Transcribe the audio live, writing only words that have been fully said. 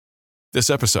This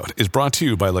episode is brought to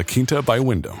you by La Quinta by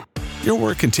Wyndham. Your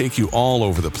work can take you all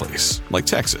over the place, like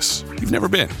Texas. You've never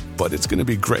been, but it's going to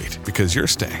be great because you're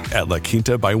staying at La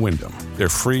Quinta by Wyndham. Their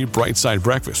free Bright Side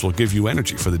breakfast will give you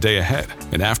energy for the day ahead.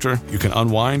 And after, you can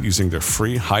unwind using their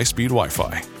free high-speed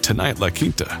Wi-Fi. Tonight, La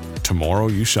Quinta. Tomorrow,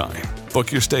 you shine.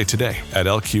 Book your stay today at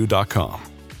LQ.com.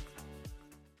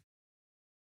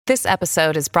 This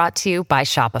episode is brought to you by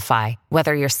Shopify.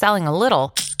 Whether you're selling a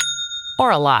little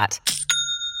or a lot,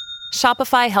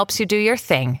 Shopify helps you do your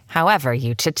thing, however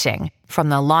you cha-ching. From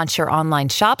the launch your online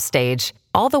shop stage,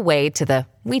 all the way to the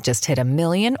we just hit 1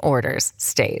 million orders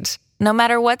stage. No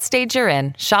matter what stage you're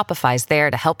in, Shopify's there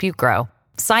to help you grow.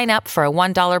 Sign up for a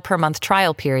 $1 per month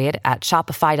trial period at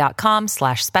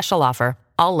shopify.com/special offer,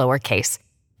 all lowercase.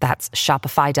 That's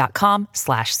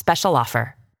shopify.com/special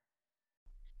offer.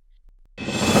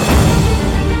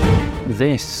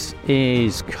 This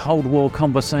is Cold War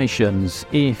Conversations.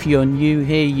 If you're new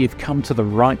here, you've come to the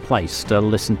right place to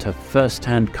listen to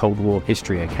first-hand Cold War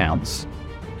history accounts.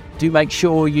 Do make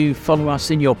sure you follow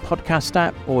us in your podcast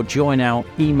app or join our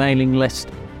emailing list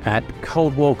at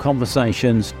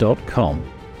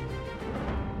coldwarconversations.com.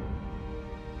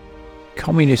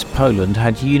 Communist Poland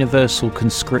had universal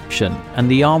conscription,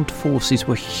 and the armed forces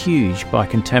were huge by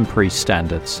contemporary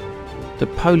standards. The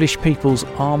Polish People's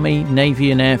Army, Navy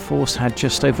and Air Force had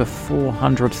just over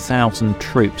 400,000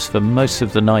 troops for most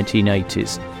of the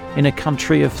 1980s in a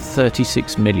country of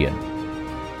 36 million.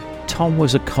 Tom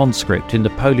was a conscript in the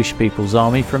Polish People's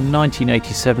Army from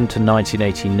 1987 to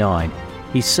 1989.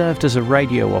 He served as a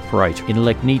radio operator in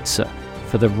Legnica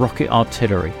for the rocket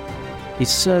artillery. His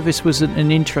service was at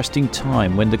an interesting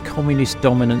time when the communist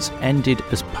dominance ended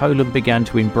as Poland began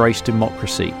to embrace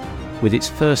democracy, with its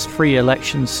first free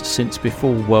elections since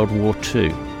before World War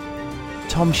II.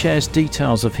 Tom shares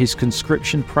details of his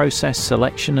conscription process,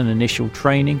 selection and initial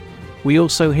training. We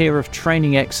also hear of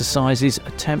training exercises,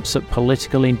 attempts at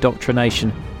political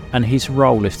indoctrination, and his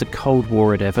role if the Cold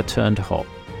War had ever turned hot.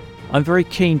 I'm very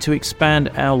keen to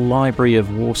expand our library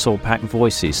of Warsaw Pact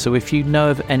voices, so if you know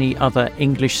of any other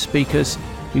English speakers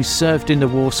who served in the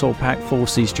Warsaw Pact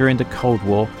forces during the Cold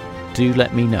War, do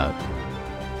let me know.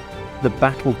 The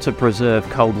battle to preserve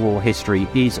Cold War history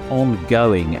is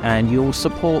ongoing, and your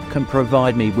support can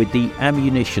provide me with the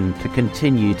ammunition to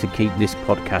continue to keep this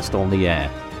podcast on the air.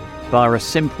 Via a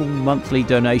simple monthly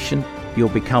donation, you'll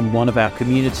become one of our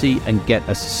community and get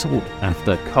a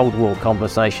sought-after Cold War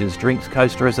Conversations drinks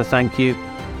coaster as a thank you,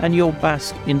 and you'll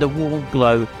bask in the warm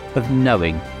glow of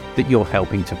knowing that you're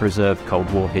helping to preserve Cold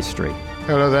War history.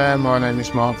 Hello there, my name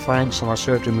is Mark Franks and I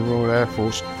served in the Royal Air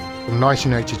Force from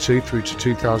 1982 through to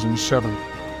 2007.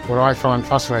 What I find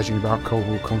fascinating about Cold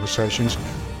War Conversations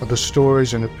are the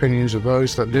stories and opinions of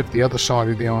those that lived the other side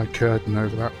of the Iron Curtain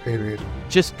over that period.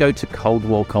 Just go to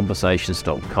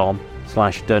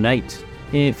coldwarconversations.com/donate.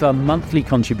 If a monthly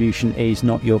contribution is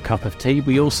not your cup of tea,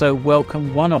 we also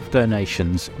welcome one-off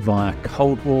donations via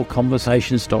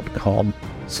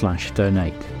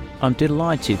coldwarconversations.com/donate. I'm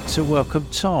delighted to welcome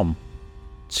Tom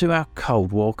to our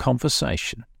Cold War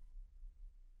conversation.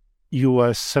 You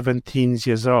were 17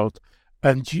 years old,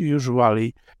 and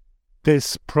usually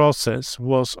this process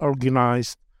was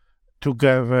organized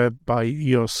together by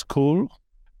your school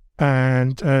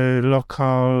and a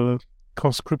local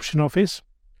conscription office,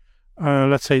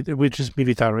 let's say, which is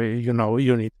military,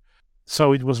 unit.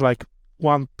 So it was like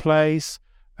one place,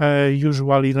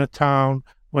 usually in a town,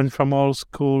 when from all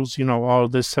schools, all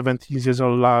the 17 years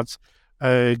old lads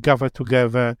gathered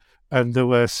together, and there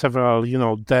were several,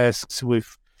 desks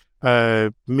with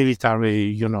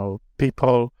military,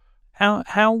 people.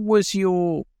 How was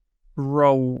your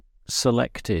role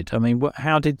selected? I mean,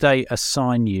 how did they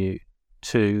assign you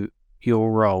to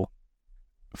your role?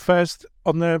 First,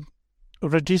 on the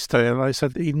register, I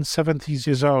said in 17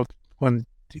 years old when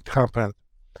it happened.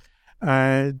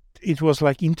 It was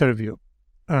like interview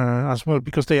as well,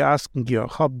 because they asking your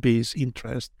hobbies,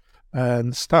 interest,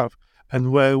 and stuff,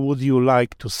 and where would you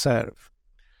like to serve.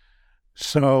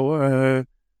 So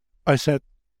I said,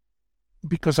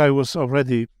 because I was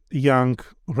already young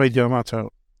radio amateur,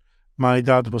 my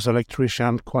dad was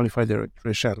electrician, qualified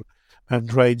electrician,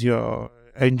 and radio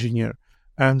engineer,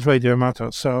 and radio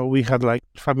amateur. So we had like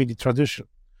family tradition.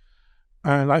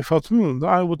 And I thought,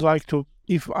 I would like to,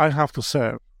 if I have to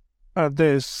serve,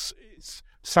 this is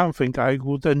something I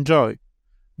would enjoy,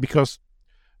 because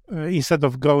instead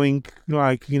of going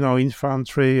like,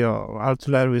 infantry or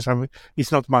artillery or something,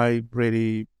 it's not my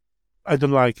really, I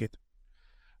don't like it.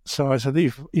 So I said,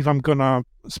 if I'm gonna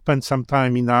spend some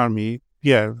time in army,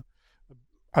 I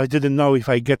didn't know if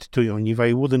I get to uni. If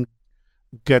I wouldn't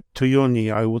get to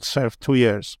uni, I would serve 2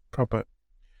 years proper.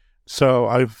 So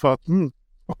I thought,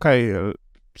 okay,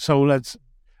 so let's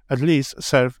at least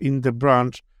serve in the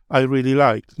branch I really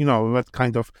liked, that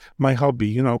kind of my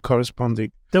hobby,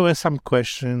 corresponding. There were some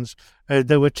questions.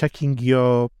 They were checking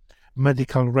your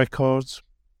medical records,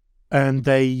 and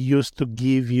they used to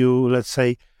give you, let's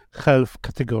say, health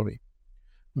category,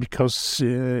 because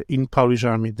in Polish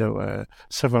army there were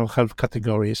several health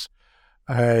categories.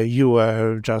 You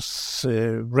were just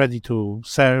ready to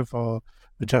serve, or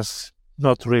just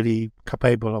not really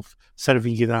capable of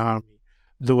serving in the army.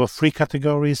 There were 3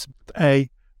 categories.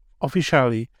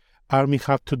 Officially, army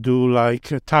had to do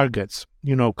like targets,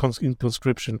 in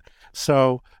conscription.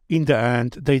 So in the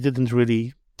end, they didn't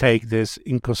really take this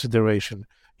in consideration.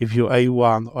 If you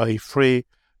A1 or A3,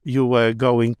 you were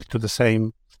going to the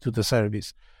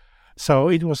service. So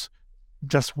it was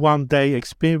just one day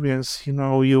experience.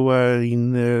 You were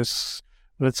in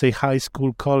let's say high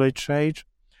school, college age,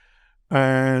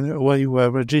 and when you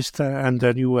were registered, and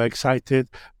then you were excited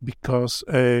because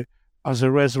as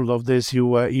a result of this, you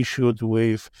were issued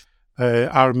with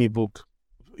army book,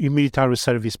 military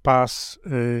service pass,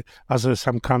 as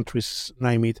some countries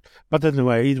name it. But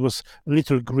anyway, it was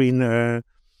little green,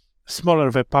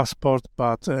 smaller the passport,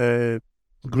 but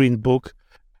green book.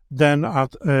 Then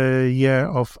at a year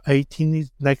of 18,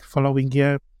 next following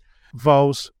year,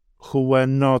 those who were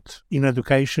not in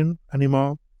education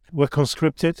anymore were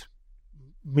conscripted.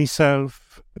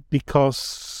 Myself,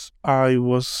 because I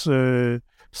was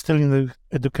still in the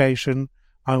education,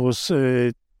 I was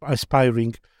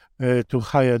aspiring to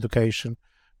higher education,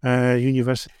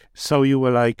 university. So you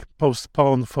were like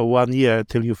postponed for 1 year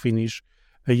till you finish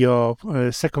your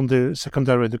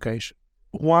secondary education.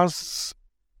 Once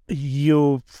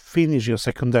you finish your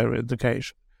secondary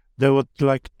education, there were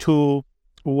like 2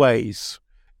 ways.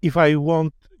 If I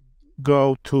want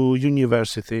go to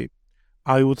university,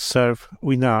 I would serve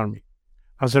in the army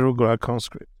as a regular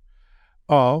conscript.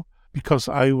 Or because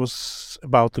I was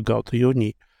about to go to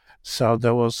uni, so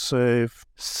there was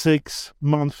 6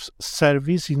 months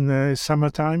service in the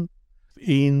summertime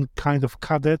in kind of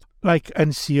cadet, like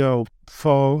NCO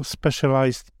for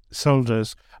specialized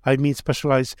soldiers. I mean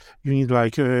specialized unit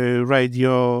like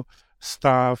radio,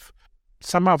 staff,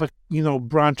 some other,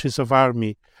 branches of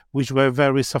army, which were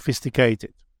very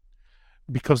sophisticated,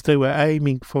 because they were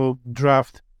aiming for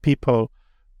draft people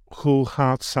who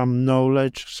had some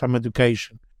knowledge, some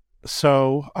education.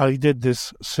 So I did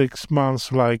this 6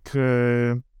 months like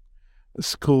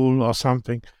school or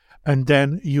something, and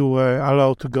then you were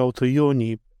allowed to go to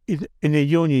uni. In a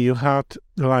uni, you had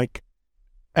like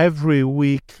every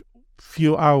week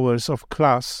few hours of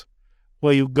class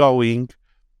where you going,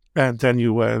 and then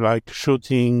you were like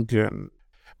shooting. And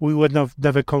we would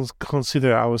never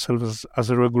consider ourselves as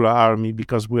a regular army,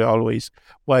 because we always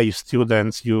were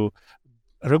students.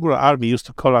 Regular army used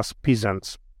to call us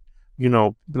peasants,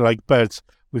 like birds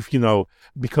with,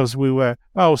 because we were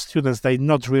students. They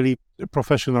not really a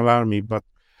professional army, but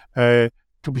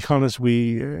to be honest,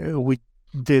 we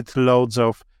did loads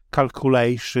of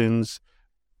calculations,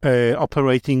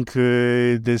 operating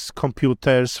these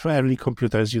computers, early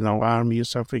computers, army or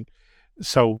something.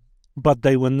 So, but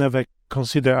they will never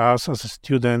consider us as a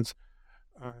student,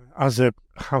 as a,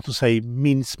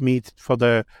 mincemeat for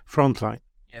the front line.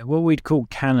 Yeah, what we'd call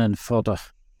cannon fodder.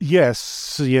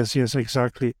 Yes,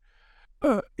 exactly.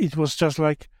 It was just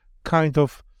like kind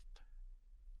of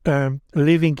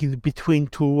living in between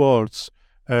 2 worlds,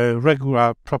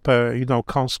 regular, proper,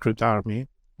 conscript army,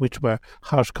 which were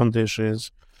harsh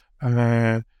conditions,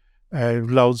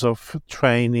 loads of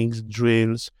trainings,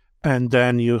 drills, and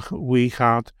then we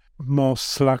had more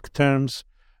slack terms,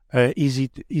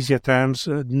 easier terms,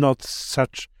 not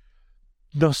such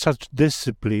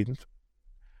discipline,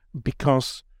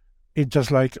 because it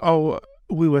just like,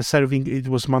 we were serving, it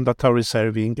was mandatory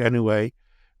serving anyway,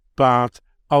 but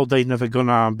they never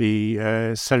gonna be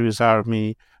a serious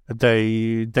army.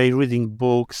 They reading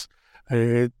books,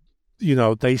 they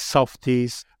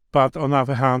softies. But on the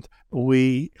other hand,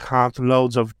 we had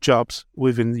loads of jobs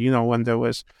within, when there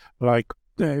was like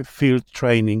field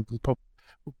training,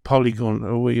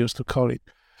 polygon, we used to call it.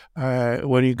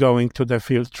 When you're going to the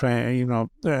field train,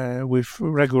 with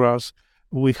regulars,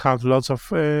 we had lots of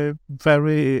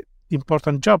very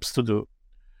important jobs to do.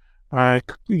 I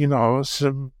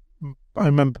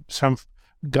remember some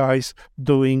guys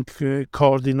doing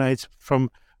coordinates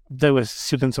they were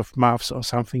students of maths or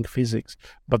something, physics,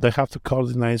 but they have to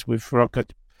coordinate with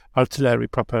rocket artillery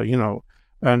proper,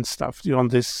 and stuff on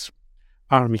this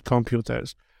army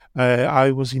computers.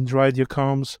 I was in radio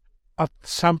comms. At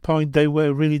some point, they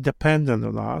were really dependent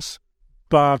on us,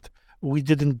 but we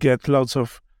didn't get lots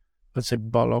of, let's say,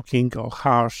 bollocking or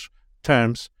harsh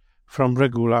terms from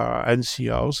regular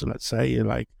NCOs, let's say,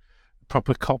 like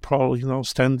proper corporal,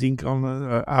 standing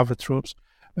on other troops,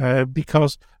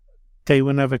 because they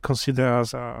were never considered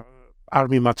as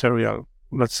army material,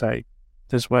 let's say,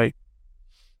 this way.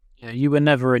 Yeah, you were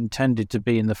never intended to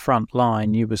be in the front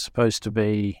line. You were supposed to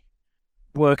be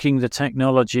working the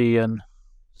technology and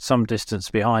some distance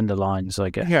behind the lines, I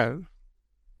guess. Yeah.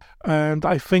 And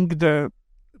I think the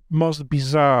most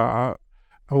bizarre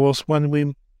was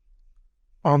when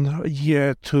on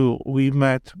year 2, we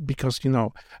met because,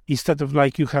 instead of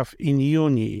like you have in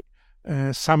uni,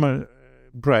 summer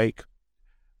break,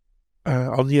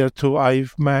 on year 2,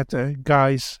 I've met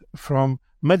guys from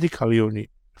medical uni,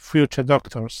 future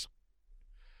doctors,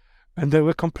 and they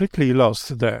were completely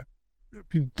lost there.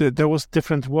 There was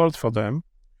different world for them,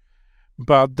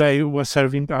 but they were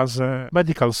serving as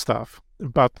medical staff,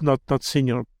 but not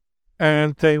senior,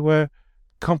 and they were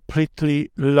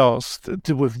completely lost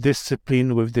with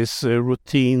discipline, with this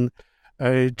routine,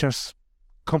 just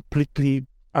completely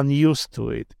unused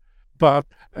to it. But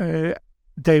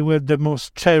they were the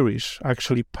most cherished,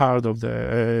 actually, part of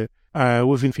the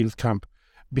within field camp,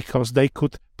 because they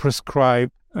could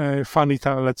prescribe funny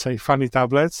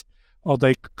tablets, or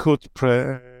they could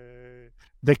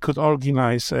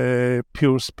organize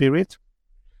pure spirit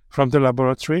from the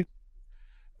laboratory.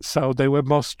 So they were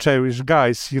most cherished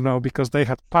guys, because they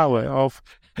had power of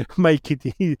make it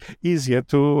easier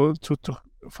to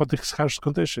for these harsh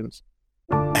conditions.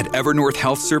 At Evernorth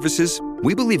Health Services,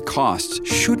 we believe costs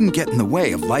shouldn't get in the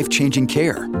way of life-changing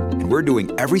care, and we're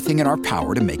doing everything in our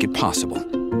power to make it possible.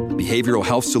 Behavioral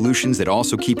health solutions that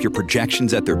also keep your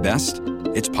projections at their best?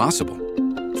 It's possible.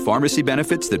 Pharmacy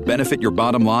benefits that benefit your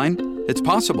bottom line? It's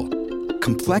possible.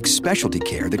 Complex specialty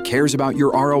care that cares about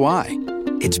your ROI?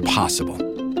 It's possible.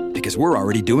 Because we're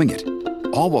already doing it.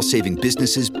 All while saving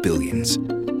businesses billions.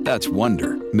 That's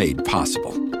Wonder made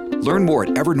possible. Learn more at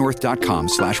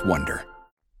evernorth.com/wonder.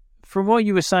 From what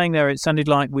you were saying there, it sounded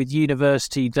like with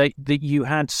university that you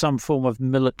had some form of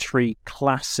military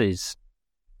classes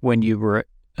when you were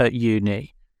at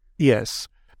uni. Yes,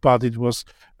 but it was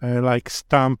like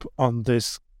stamp on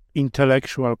this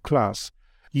intellectual class.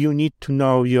 You need to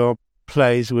know your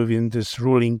place within this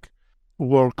ruling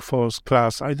workforce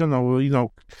class. I don't know,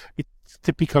 it's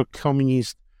typical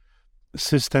communist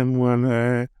system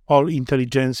when all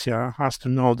intelligentsia has to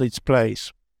know its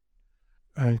place.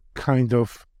 Kind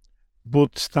of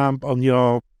boot stamp on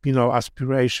your,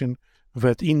 aspiration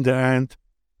that in the end,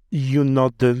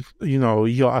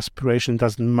 your aspiration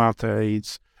doesn't matter.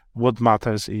 It's what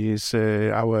matters is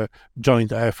our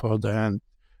joint effort and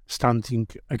standing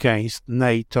against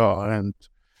NATO and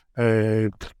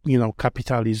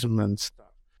capitalism and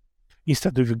stuff.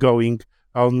 Instead of going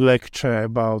on lecture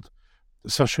about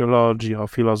sociology or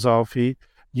philosophy,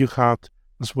 you had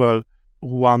as well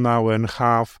 1.5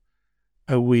 hours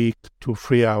a week to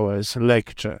 3 hours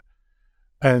lecture.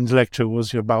 And lecture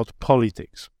was about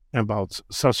politics, about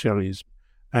socialism,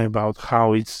 and about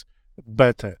how it's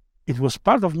better. It was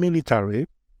part of military,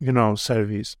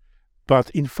 service, but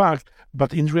in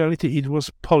reality, it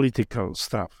was political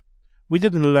stuff. We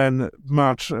didn't learn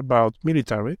much about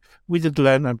military. We did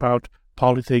learn about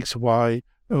politics, why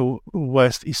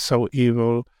West is so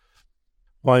evil,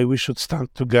 why we should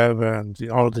stand together, and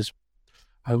all this,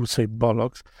 I would say,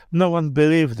 bollocks. No one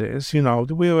believed this, We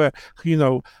were,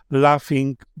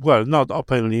 laughing, well, not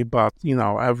openly, but,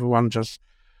 everyone just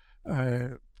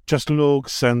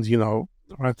looks and,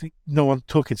 I think no one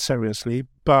took it seriously.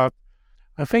 But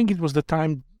I think it was the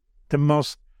time, the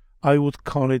most, I would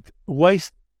call it,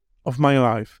 waste of my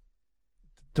life.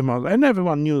 The most, and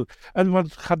everyone knew,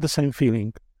 everyone had the same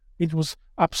feeling. It was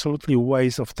absolutely a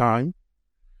waste of time.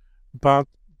 But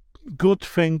good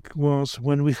thing was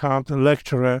when we had a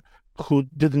lecturer who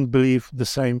didn't believe the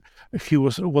same. He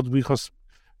was what we was,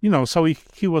 so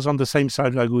he was on the same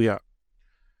side like we are.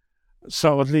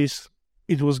 So at least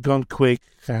it was gone quick.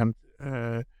 And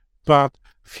but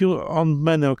on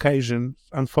many occasions,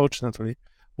 unfortunately,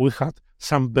 we had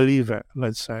some believer,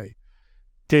 let's say.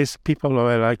 These people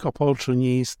were like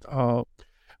opportunists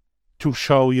to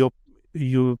show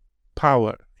your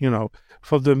power,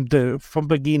 For them, from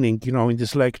beginning, in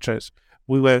these lectures,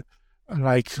 we were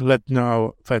like let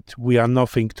know that we are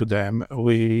nothing to them.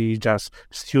 We just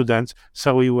students,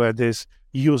 so we were this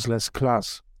useless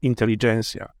class,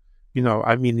 intelligentsia. In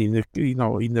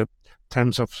the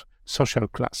terms of social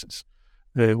classes,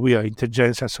 we are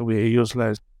intelligentsia, so we are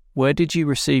useless. Where did you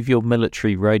receive your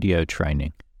military radio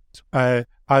training?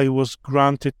 I was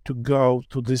granted to go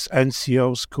to this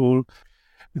NCO school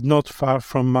not far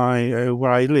from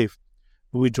where I live,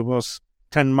 which was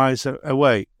 10 miles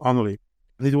away only.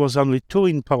 It was only 2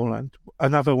 in Poland,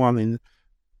 another one in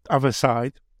other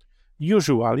side.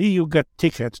 Usually you get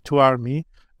ticket to army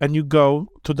and you go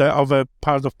to the other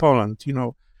part of Poland,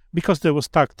 because there was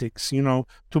tactics,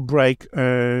 to break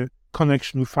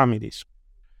connection with families.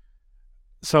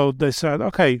 So they said,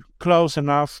 okay, close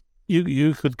enough,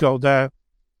 you could go there.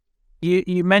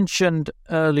 You mentioned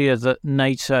earlier that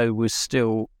NATO was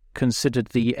still considered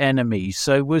the enemy.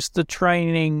 So was the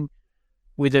training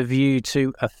with a view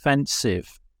to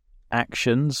offensive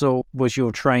actions, or was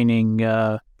your training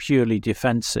purely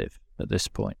defensive at this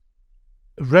point?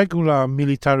 Regular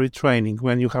military training,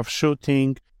 when you have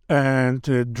shooting and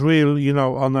drill,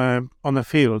 on a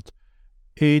field,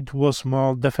 it was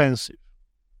more defensive.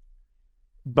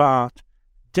 But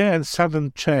then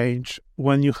sudden change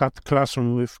when you had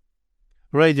classroom with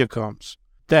radio comms.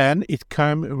 Then it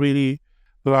came really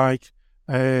like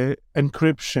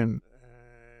encryption,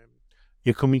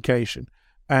 your communication,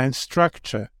 and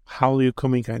structure, how you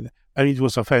communicate. And it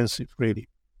was offensive, really.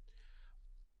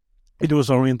 It was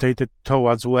orientated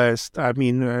towards West. I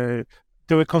mean, there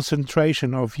were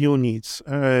concentration of units,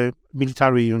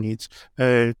 military units,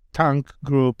 tank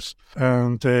groups,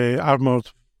 and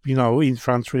armored,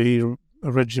 infantry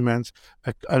regiments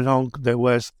along the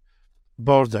West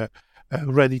border,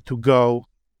 ready to go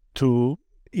to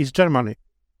East Germany.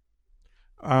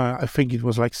 I think it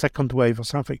was like second wave or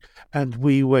something. And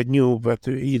we knew that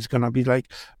it's going to be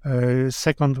like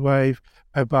second wave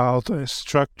about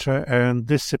structure and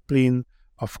discipline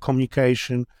of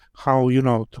communication, how,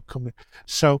 to communicate.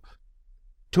 So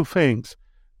 2 things.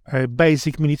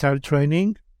 Basic military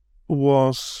training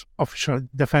was officially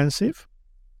defensive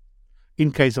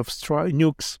in case of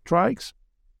nuke strikes.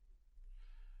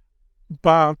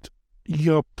 But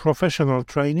your professional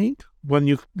training, when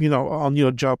you on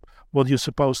your job, what you're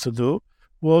supposed to do,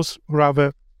 was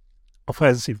rather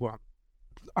offensive one.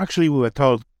 Actually, we were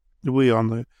told we on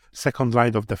the second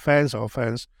line of defense or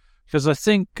offense. Because I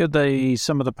think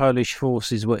some of the Polish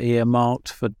forces were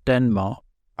earmarked for Denmark.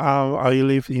 I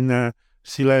lived in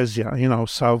Silesia,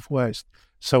 southwest.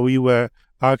 So we were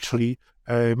actually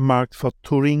marked for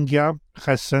Thuringia,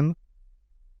 Hessen,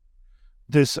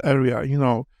 this area,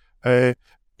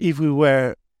 if we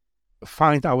were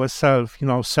find ourselves,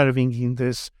 serving in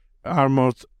this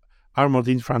armored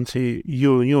infantry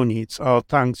units or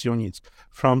tanks units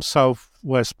from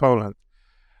southwest Poland,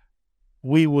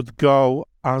 we would go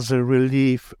as a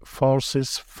relief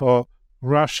forces for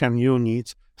Russian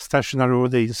units stationary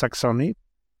already in Saxony,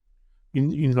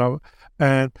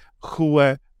 and who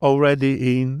were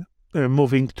already in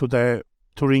moving to the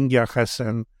Thuringia,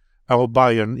 Hessen, or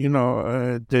Bayern,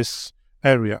 this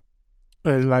area.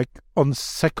 Like on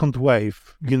second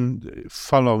wave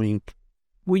following.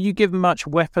 Were you given much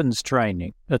weapons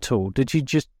training at all?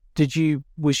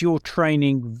 Was your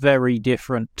training very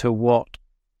different to what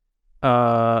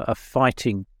a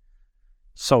fighting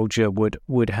soldier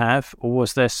would have, or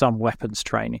was there some weapons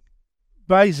training?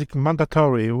 Basic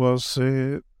mandatory was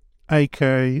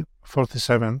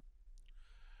AK-47,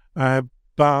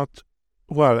 but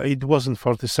well, it wasn't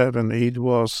 47. It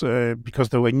was because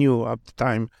they were new at the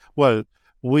time. Well,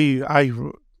 we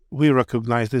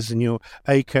recognized this new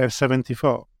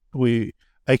AK-74.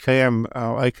 AKM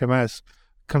or AKMS.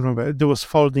 Can't remember. There was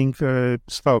folding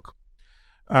stock.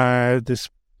 This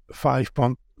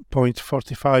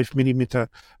 5.45 millimeter.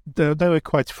 They were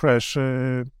quite fresh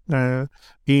in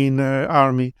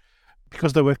army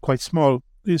because they were quite small,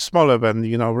 smaller than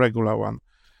regular one.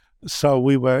 So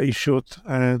we were issued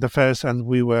the first, and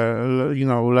we were,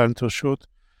 learned to shoot,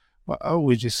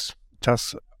 which is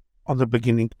just on the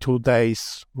beginning 2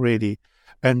 days, really,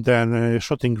 and then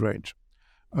shooting range.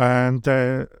 And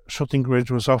shooting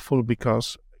range was awful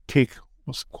because kick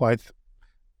was quite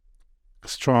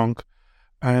strong,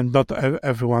 and not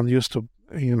everyone used to,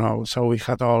 so we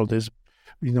had all this,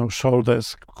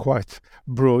 shoulders quite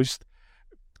bruised,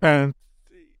 and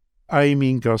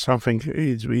aiming or something,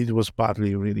 it was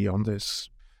badly really on this.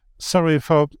 Sorry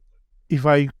if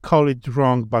I call it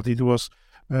wrong, but it was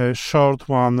a short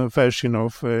one version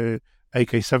of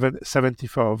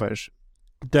AK-74 version.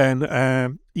 Then,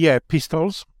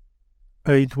 pistols.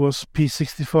 It was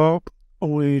P64,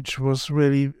 which was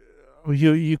really,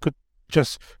 you could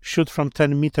just shoot from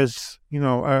 10 meters,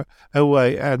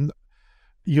 away, and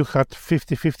you had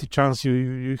 50-50 chance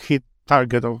you hit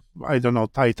target of, I don't know,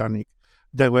 Titanic.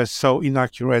 They were so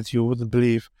inaccurate, you wouldn't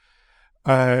believe.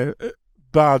 Really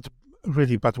bad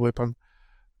weapon.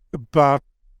 But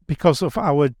because of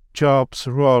our job's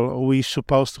role, we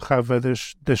supposed to have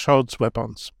the short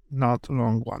weapons, not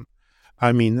long one.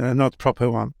 I mean, not proper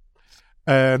one.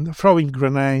 And throwing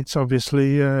grenades,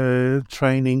 obviously,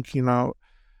 training,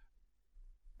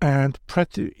 and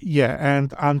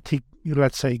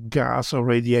let's say gas or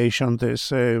radiation,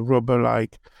 this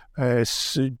rubber-like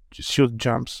suit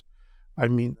jumps. I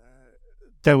mean,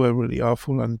 they were really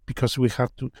awful, and because we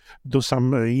had to do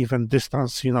some even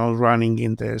distance, running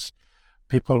in this,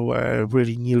 people were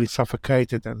really nearly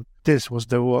suffocated, and this was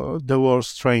the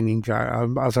worst training.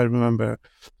 As I remember,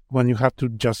 when you had to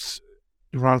just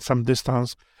run some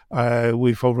distance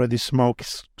with already smoke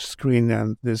screen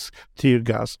and this tear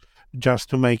gas, just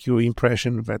to make you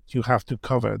impression that you have to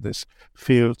cover this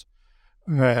field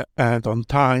and on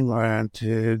time,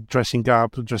 and dressing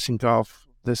off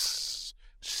this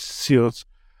suits.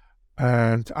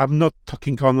 And I'm not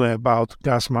talking only about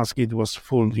gas mask, it was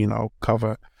full,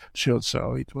 cover shield,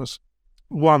 so it was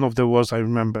one of the worst I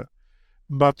remember.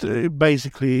 But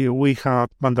basically we had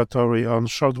mandatory on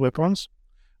short weapons,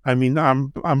 I mean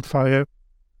fire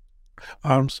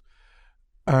arms,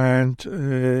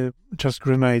 and just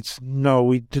grenades. No,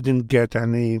 we didn't get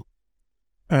any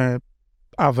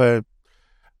other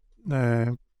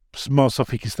more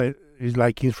sophisticated,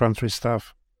 like infantry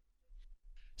stuff.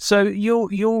 So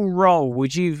your role,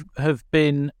 would you have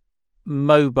been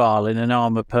mobile in an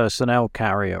armoured personnel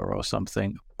carrier or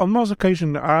something? On most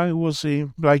occasions, I was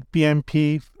like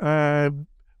BMP,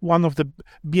 one of the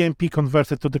BMP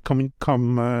converted to the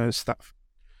com stuff,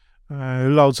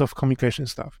 loads of communication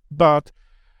stuff. But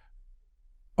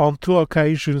on 2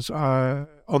 occasions, on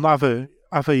other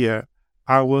year,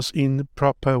 I was in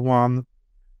proper one.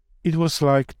 It was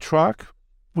like truck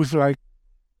with like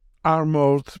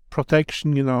armored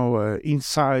protection,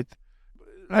 inside,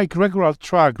 like regular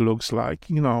truck looks like,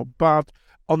 but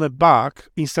on the back,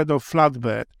 instead of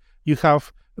flatbed, you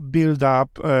have built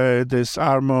up this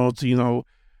armored,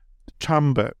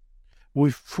 chamber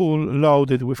with full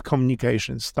loaded with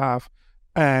communication stuff,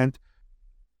 and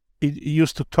it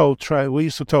used to tow we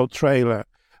used to tow trailer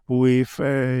with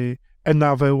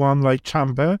another one like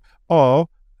chamber, or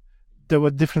there were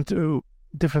different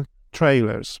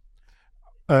trailers.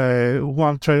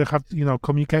 One trailer had,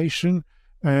 communication,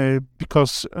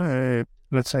 because,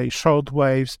 let's say, short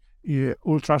waves,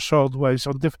 ultra short waves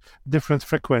on different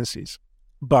frequencies.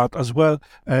 But as well,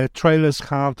 trailers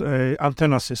had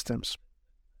antenna systems.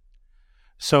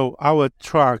 So our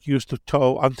truck used to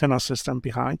tow antenna system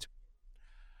behind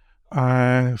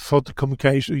for the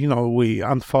communication. We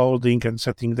unfolding and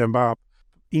setting them up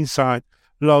inside.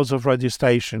 Loads of radio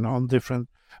station on different,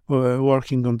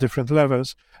 working on different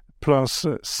levels, plus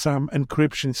some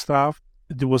encryption stuff.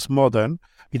 It was modern.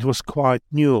 It was quite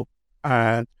new,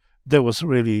 and there was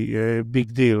really a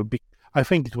big deal. I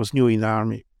think it was new in the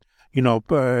army,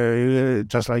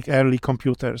 just like early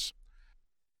computers.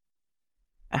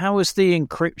 How was the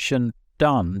encryption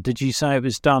done? Did you say it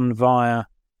was done via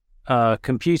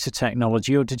computer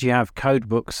technology, or did you have code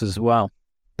books as well?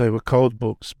 They were code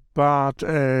books, but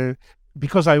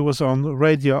because I was on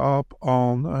radio up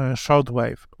on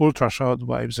shortwave, ultra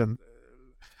shortwaves, and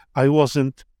I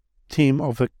wasn't team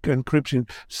of the encryption,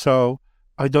 so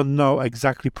I don't know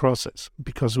exactly process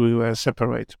because we were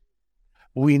separate.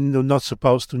 We were not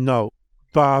supposed to know,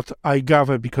 but I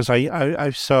gather because I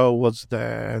saw what's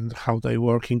there and how they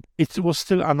working. It was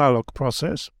still analog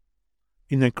process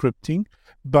in encrypting,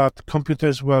 but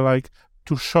computers were like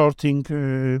to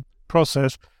shorting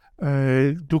process,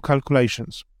 do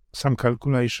calculations, some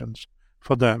calculations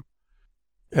for them.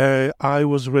 I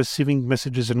was receiving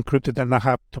messages encrypted, and I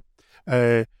had to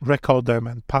record them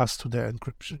and pass to the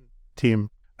encryption team,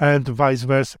 and vice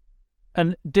versa.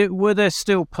 And were there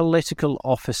still political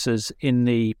officers in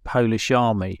the Polish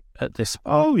army at this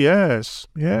point? Oh, yes.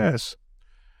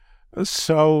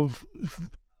 So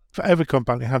every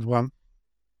company had one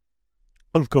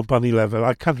on company level.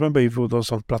 I can't remember if it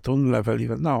was on platoon level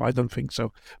even. No, I don't think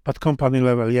so. But company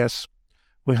level, yes.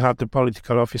 We had the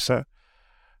political officer,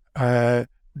 the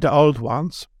old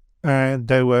ones, and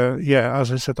they were,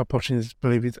 as I said, opportunists,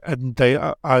 believe it. And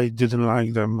I didn't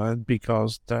like them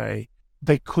because they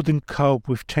couldn't cope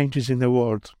with changes in the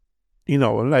world.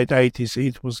 Late 80s,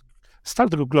 it was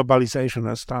started with globalization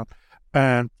and stuff,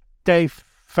 and they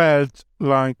felt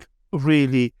like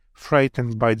really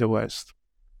frightened by the West.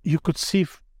 You could see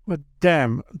with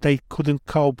them, they couldn't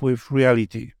cope with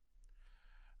reality.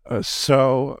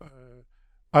 So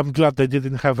I'm glad they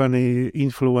didn't have any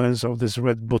influence of this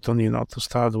red button, to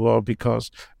start war, because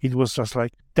it was just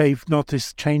like they've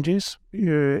noticed changes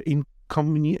in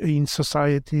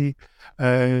society,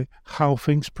 how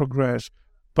things progress,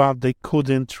 but they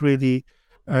couldn't really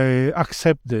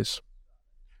accept this.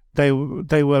 They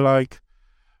were like,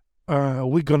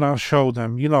 we're gonna show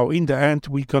them, in the end,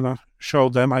 we're gonna show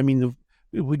them,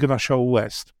 we're gonna show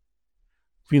West,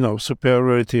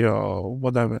 superiority or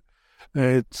whatever.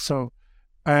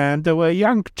 And there were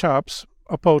young chaps,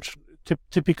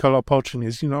 typical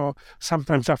opportunists,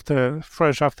 sometimes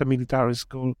fresh after military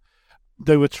school,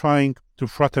 they were trying to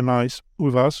fraternize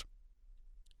with us,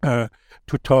 to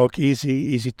talk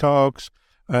easy talks,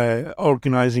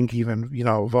 organizing even,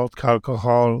 vodka,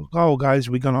 alcohol. Oh, guys,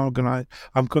 we're going to organize.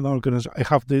 I'm going to organize. I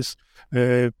have this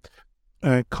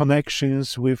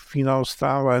connections with,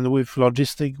 stuff and with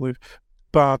logistics,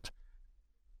 but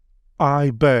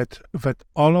I bet that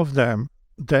all of them,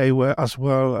 they were as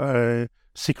well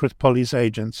secret police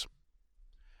agents.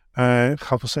 In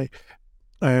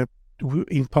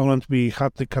Poland, we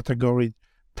had the category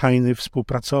tajny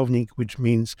współpracownik, which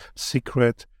means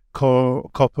secret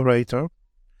cooperator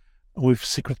with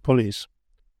secret police.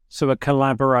 So a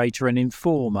collaborator and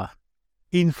informer.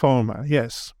 Informer,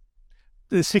 yes.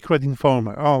 The secret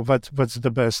informer. Oh, that's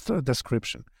the best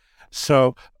description.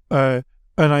 So, and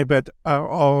I bet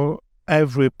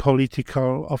every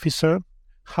political officer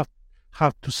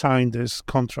had to sign this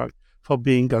contract for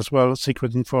being as well a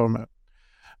secret informer.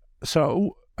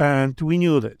 So, and we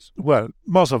knew this. Well,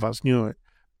 most of us knew it.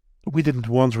 We didn't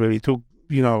want really to,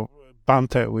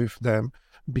 banter with them,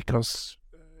 because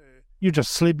you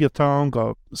just slip your tongue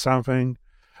or something,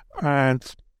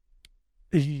 and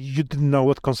you didn't know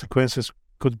what consequences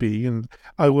could be. And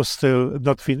I was still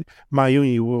not my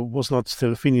uni was not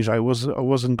still finished. I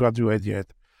wasn't graduate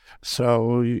yet,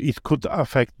 so it could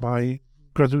affect my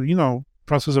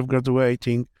process of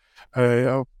graduating.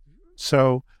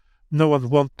 So no one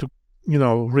want to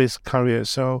risk career.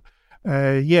 So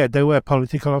they were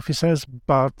political officers,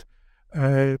 but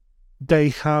they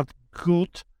had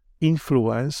good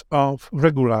influence of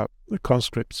regular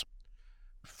conscripts,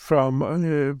 from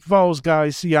those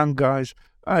guys, young guys,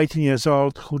 18 years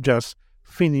old, who just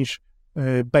finish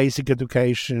basic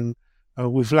education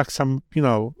with like some,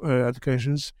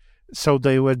 educations. So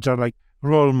they were just like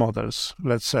role models,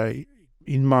 let's say.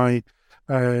 In my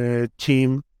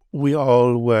team, we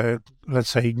all were, let's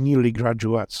say, newly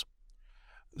graduates.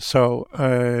 So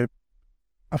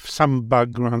have some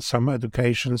background, some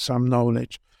education, some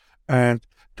knowledge. And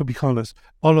to be honest,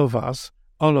 all of us,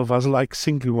 like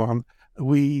single one,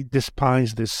 we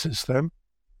despise this system,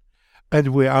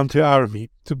 and we're anti-army,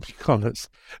 to be honest.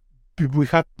 We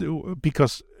had to,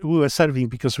 because we were serving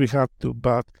because we had to,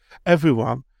 but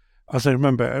everyone, as I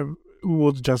remember,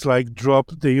 would just like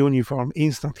drop the uniform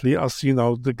instantly as,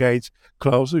 the gates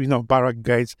close, barrack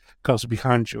gates close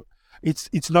behind you.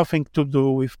 It's nothing to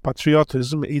do with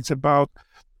patriotism. It's about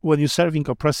when you're serving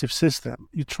oppressive system,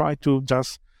 you try to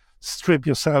just strip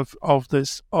yourself of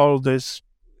all this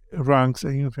ranks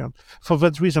and uniform. For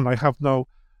that reason, I have no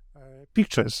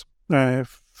pictures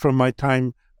from my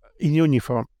time in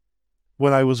uniform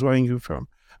when I was wearing uniform.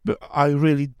 But I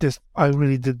really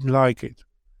didn't like it.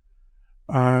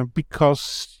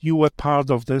 Because you were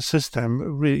part of the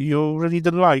system, you really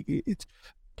didn't like it.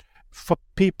 For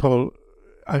people,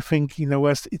 I think in the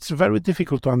West, it's very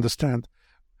difficult to understand,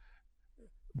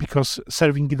 because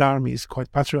serving in the army is quite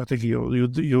patriotic.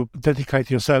 You dedicate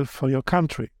yourself for your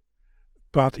country.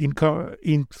 But in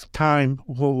time,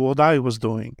 what I was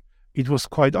doing, it was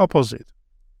quite opposite.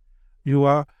 You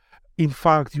are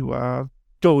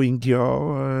doing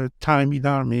your time in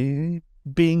army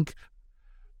being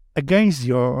against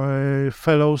your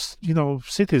fellow,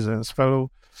 citizens,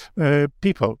 fellow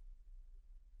people,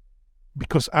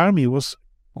 because army was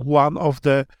one of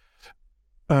the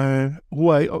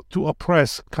way to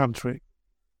oppress country.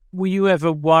 Were you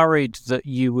ever worried that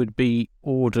you would be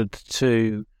ordered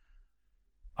to,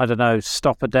 I don't know,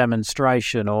 stop a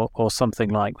demonstration or something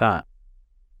like that?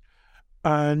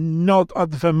 Not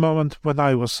at the moment when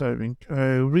I was serving.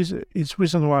 It's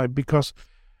reason why, because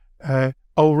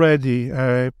already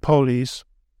police,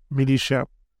 militia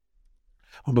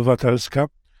obywatelska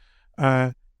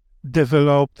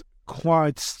developed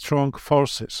quite strong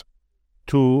forces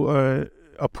to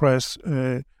oppress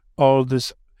all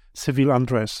this civil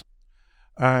unrest.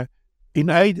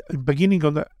 Beginning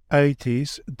of the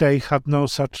 80s, they had no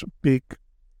such big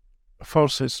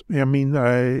forces,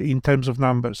 in terms of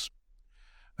numbers.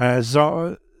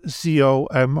 ZOMO,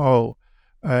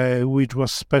 which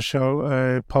was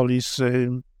special police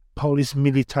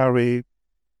military.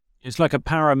 It's like a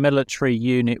paramilitary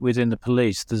unit within the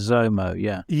police, the ZOMO,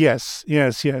 yeah. Yes.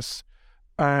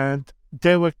 And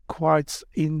they were quite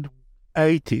in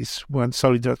 80s when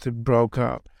Solidarity broke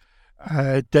out.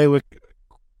 They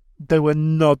were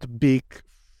not big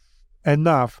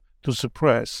enough to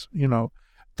suppress,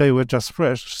 they were just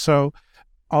fresh. So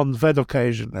on that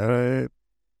occasion,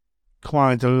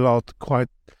 quite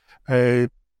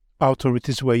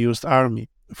authorities were used army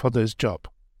for this job.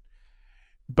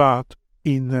 But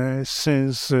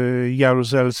since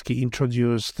Jaruzelski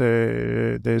introduced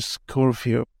this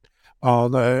curfew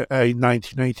on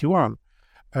 1981,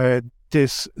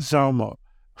 these ZOMO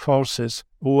forces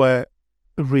were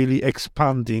really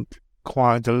expanding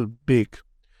quite a big.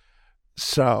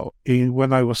 So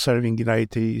when I was serving in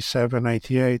 87,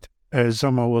 88,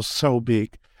 ZOMO was so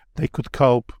big they could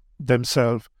cope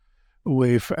themselves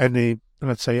with any,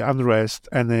 let's say, unrest,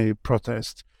 any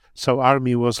protest. So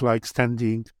army was like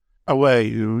standing away,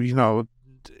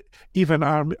 even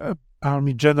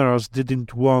army generals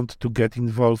didn't want to get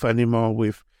involved anymore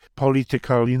with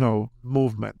political,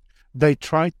 movement. They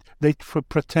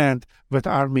pretend that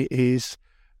army is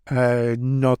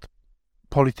not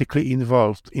politically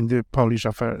involved in the Polish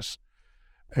affairs.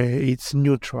 It's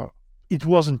neutral. It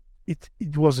wasn't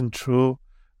true,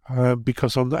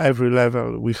 because on every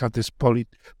level we had this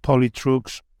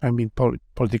politrooks.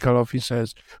 Political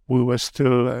officers. We were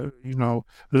still,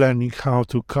 learning how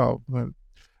to cope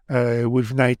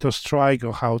with NATO strike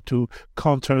or how to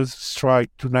counter strike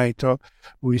to NATO.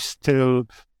 We still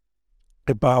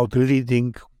about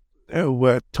leading,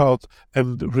 were taught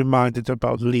and reminded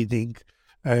about leading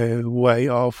way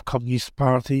of Communist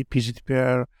Party,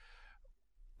 PZPR.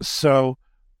 So,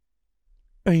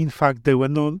 in fact, they were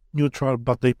not neutral,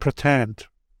 but they pretend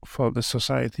for the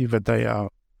society that they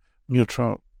are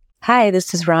neutral. Hi,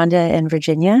 this is Rhonda in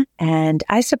Virginia, and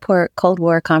I support Cold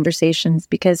War conversations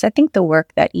because I think the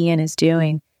work that Ian is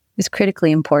doing is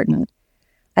critically important.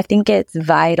 I think it's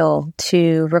vital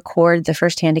to record the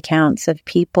firsthand accounts of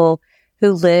people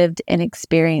who lived and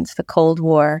experienced the Cold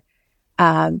War,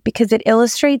 because it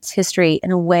illustrates history in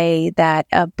a way that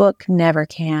a book never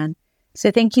can.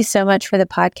 So thank you so much for the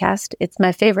podcast. It's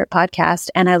my favorite podcast,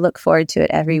 and I look forward to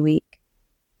it every week.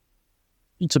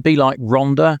 To be like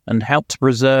Rhonda and help to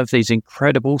preserve these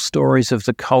incredible stories of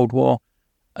the Cold War,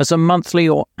 as a monthly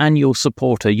or annual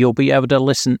supporter, you'll be able to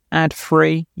listen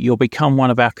ad-free, you'll become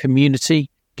one of our community,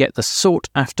 get the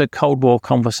sought-after Cold War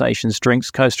Conversations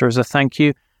drinks coaster as a thank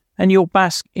you, and you'll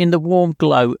bask in the warm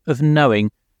glow of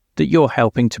knowing that you're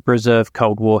helping to preserve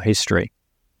Cold War history.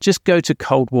 Just go to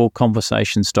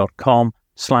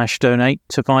coldwarconversations.com/donate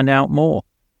to find out more.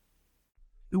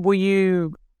 Were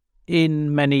you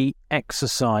in many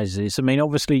exercises?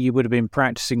 Obviously you would have been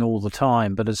practicing all the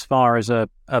time, but as far as a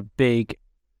big,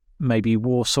 maybe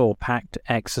Warsaw Pact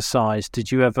exercise,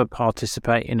 did you ever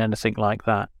participate in anything like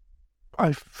that?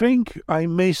 I think I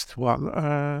missed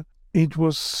one. It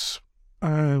was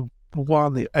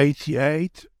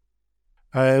 188.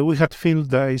 We had field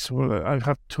days. Well, I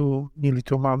had nearly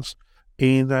 2 months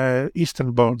in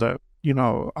eastern border,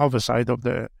 other side of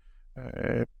the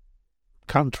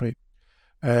country.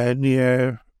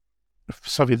 Near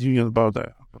Soviet Union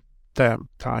border, time,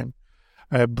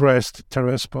 Brest,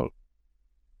 Terespol.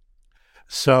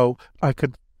 So I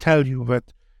could tell you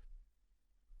that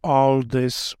all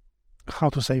this,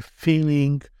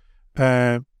 feeling,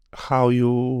 how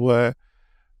you were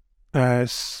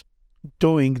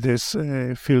doing this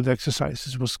field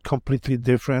exercises was completely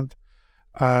different.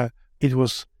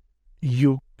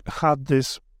 You had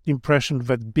this impression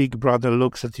that Big Brother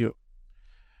looks at you.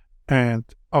 And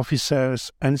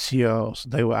officers, NCOs,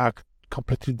 they were act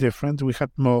completely different. We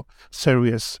had more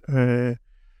serious. When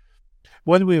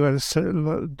we were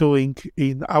doing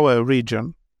in our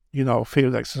region,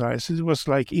 field exercises, it was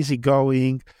like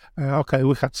easygoing.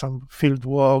 We had some field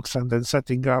walks and then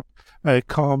setting up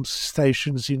comms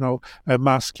stations,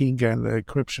 masking and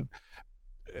encryption.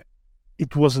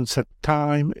 It wasn't set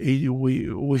time.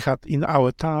 We had in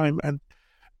our time, and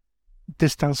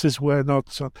distances were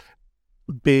not so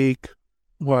big,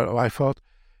 I thought.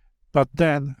 But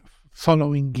then,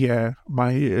 following year,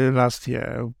 my last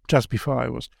year, just before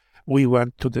we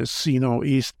went to this,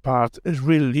 east part.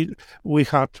 Really, we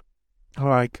had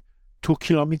like 2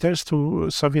 kilometers to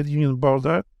Soviet Union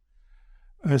border,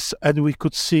 and we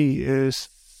could see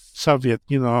Soviet,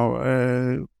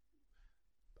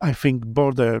 I think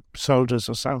border soldiers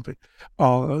or something,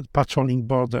 or patrolling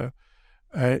border.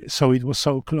 So it was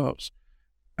so close,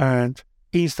 and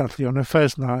instantly on the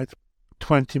first night,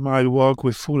 20-mile walk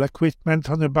with full equipment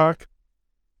on the back,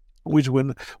 which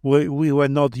we were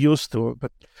not used to,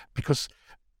 but because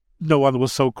no one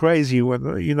was so crazy when,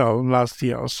 last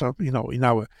year or so,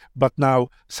 but now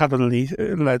suddenly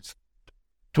let's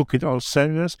took it all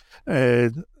serious.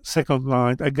 Second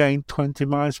night, again, 20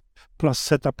 miles plus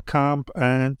set up camp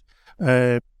and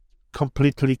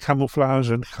completely camouflage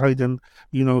and hidden,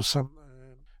 some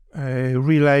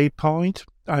relay point.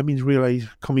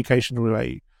 Communication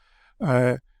relay.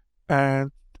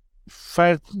 And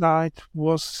third night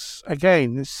was,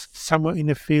 again, somewhere in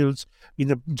the fields,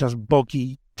 in a just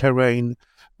boggy terrain,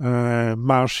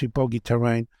 marshy, boggy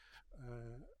terrain.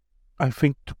 I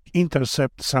think to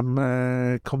intercept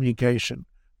some communication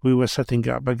we were setting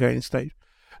up against it.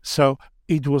 So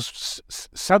it was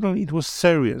suddenly it was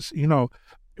serious,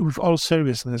 with all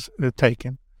seriousness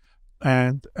taken,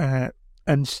 and our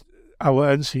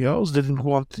NCOs didn't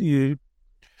want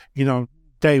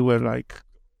they were like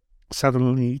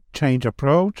suddenly change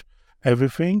approach,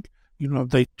 everything.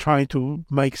 They try to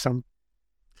make some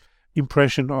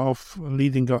impression of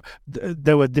leading.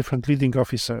 There were different leading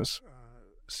officers,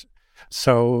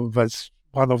 so that's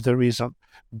one of the reasons.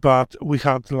 But we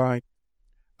had I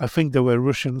think there were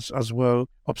Russians as well,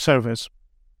 observers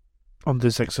on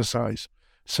this exercise.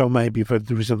 So maybe that's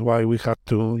the reason why we had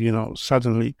to,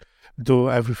 suddenly do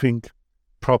everything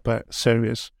proper,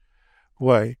 serious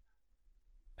way.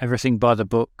 Everything by the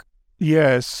book.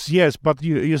 Yes, but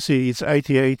you see, it's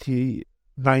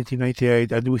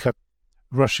 1988, and we had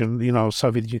Russian,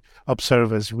 Soviet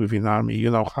observers within army,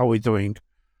 how we're doing.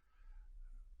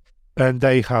 And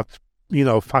they had,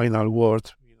 final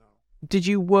word. Did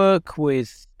you work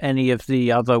with any of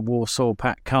the other Warsaw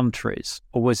Pact countries,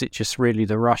 or was it just really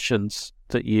the Russians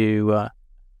that you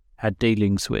had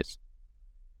dealings with?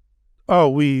 Oh,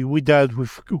 we dealt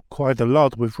with quite a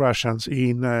lot with Russians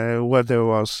in where there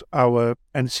was our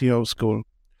NCO school,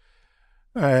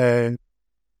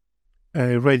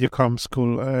 Radiocom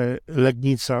school,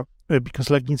 Legnica, because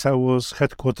Legnica was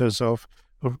headquarters of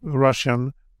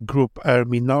Russian Group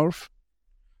Army North,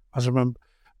 as I remember,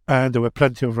 and there were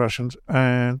plenty of Russians,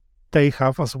 and they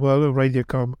have as well a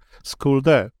Radiocom school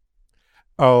there,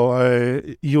 or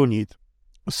unit.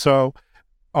 So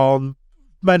on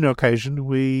many occasions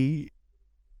we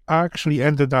actually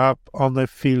ended up on a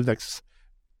field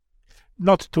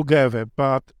not together,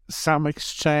 but some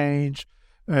exchange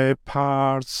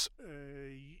parts.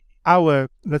 Our,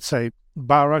 let's say,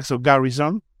 barracks or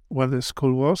garrison, where the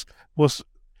school was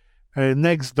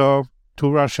next door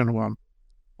to Russian one.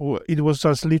 It was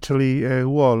just literally a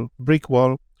wall, brick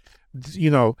wall.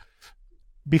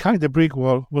 Behind the brick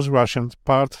wall was Russian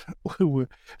part.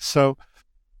 So,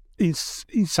 in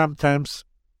sometimes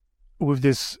with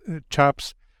these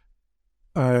chaps,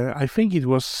 I think it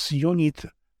was unit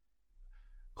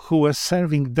who was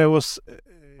serving. There was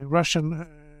Russian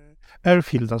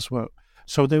airfield as well,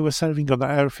 so they were serving on the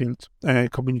airfield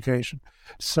communication.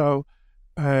 So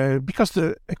because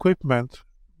the equipment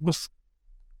was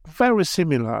very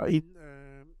similar in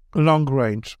long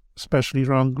range, especially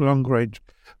long range,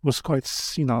 was quite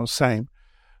same.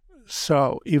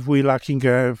 So if we're lacking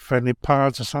any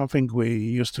parts or something, we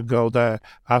used to go there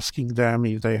asking them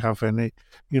if they have any,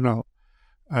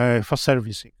 for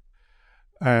servicing.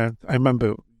 And I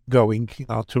remember going,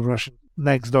 to Russian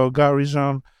next door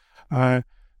garrison,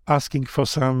 asking for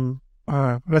some,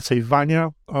 let's say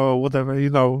Vanya or whatever,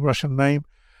 Russian name,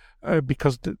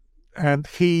 because and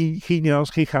he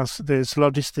knows he has this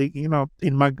logistic,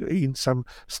 in some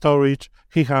storage.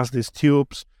 He has these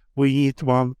tubes. We need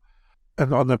one,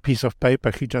 and on a piece of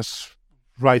paper he just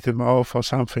write them off or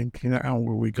something, and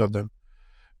we got them.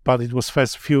 But it was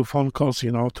first few phone calls,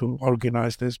 to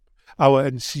organize this. Our,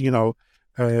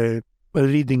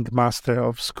 leading master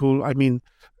of school. I mean,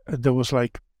 there was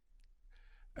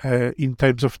in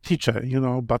terms of teacher,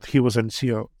 but he was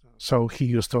NCO, so he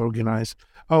used to organize.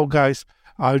 Oh, guys,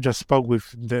 I just spoke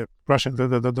with the Russian.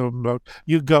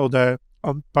 You go there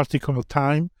on particular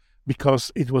time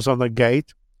because it was on a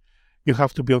gate. You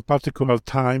have to be on particular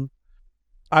time.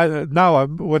 When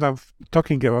I'm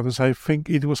talking about this, I think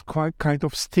it was quite kind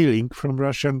of stealing from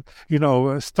Russian,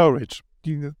 storage,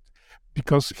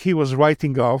 because he was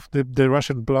writing off the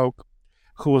Russian bloke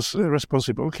who was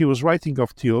responsible. He was writing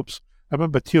off tubes. I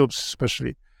remember tubes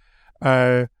especially,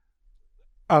 as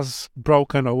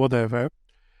broken or whatever.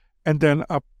 And then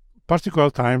a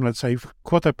particular time, let's say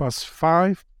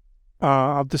 5:15,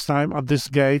 at this time, at this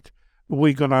gate,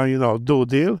 we're gonna, do a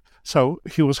deal. So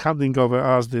he was handing over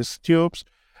us these tubes.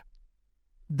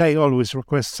 They always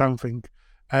request something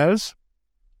else.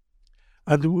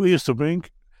 And we used to bring,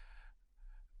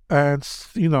 and,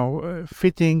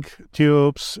 fitting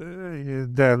tubes,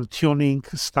 then tuning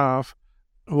stuff,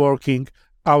 working.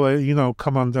 Our,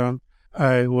 commandant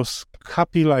was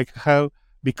happy like hell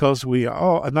because we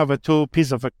are another 2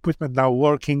 pieces of equipment now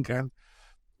working, and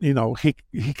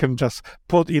he can just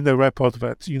put in the report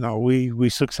that we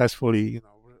successfully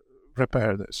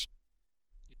repair this.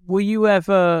 Were you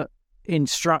ever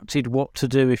instructed what to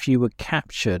do if you were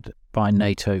captured by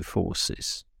NATO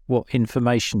forces? What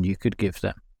information you could give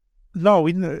them? No,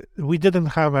 we didn't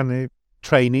have any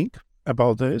training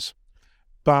about this,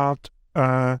 but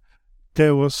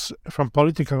there was from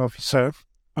political officer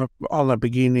on the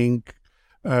beginning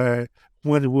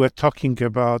when we were talking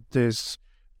about this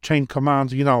chain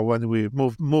command, when we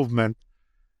movement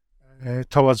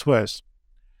towards west.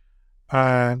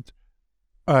 And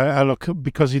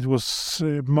because it was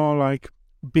more like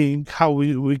being how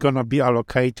we're going to be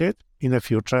allocated in the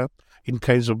future in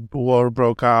case of war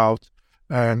broke out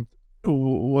and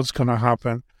what's going to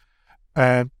happen.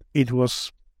 And it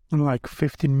was like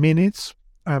 15 minutes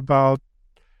about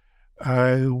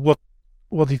what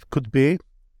it could be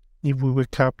if we were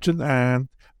captured, and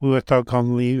we were talking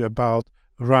only about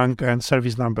rank and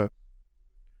service number.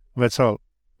 That's all.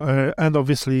 And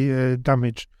obviously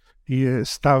damage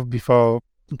stuff before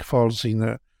it falls in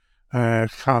the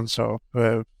hands of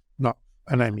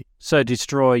enemy. So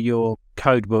destroy your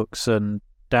code books and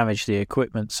damage the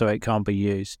equipment so it can't be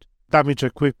used. Damage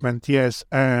equipment, yes,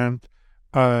 and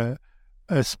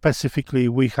specifically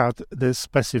we had the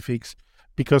specifics,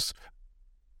 because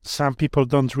some people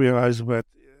don't realize that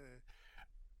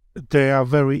they are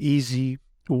very easy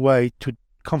way to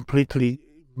completely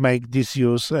make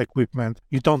disuse equipment.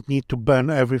 You don't need to burn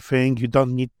everything. You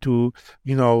don't need to,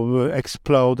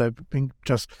 explode everything.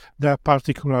 Just there are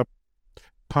particular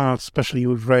parts, especially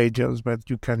with radios, that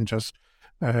you can just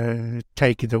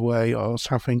take it away or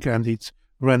something, and it's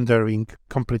rendering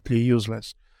completely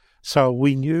useless. So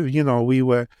we knew, we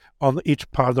were on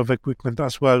each part of equipment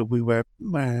as well. We were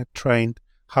trained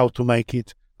how to make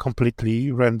it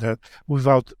completely rendered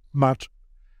without much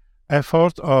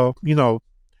effort, or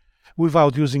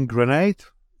without using grenade,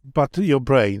 but your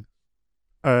brain.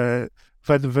 That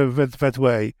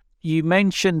way. You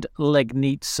mentioned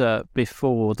Legnica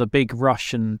before, the big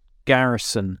Russian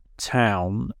garrison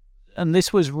town, and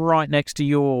this was right next to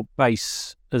your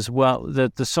base as well.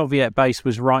 The Soviet base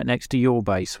was right next to your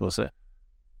base, was it?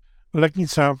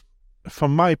 Legnica,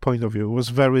 from my point of view, was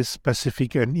very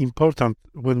specific and important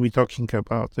when we're talking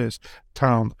about this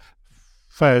town.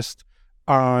 First,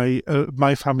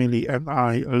 my family and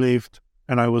I lived,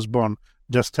 and I was born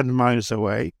just 10 miles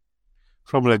away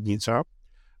from Legnica.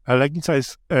 Legnica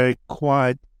is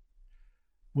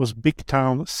was big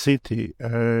town city,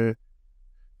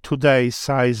 today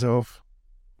size of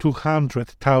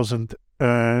 200,000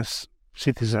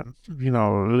 citizens,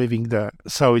 living there.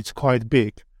 So it's quite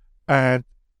big. And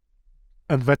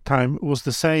at that time was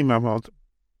the same amount.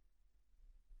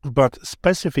 But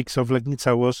specifics of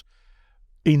Legnica was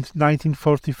in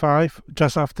 1945,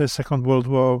 just after Second World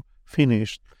War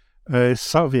finished,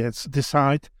 Soviets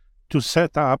decide to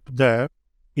set up there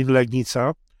in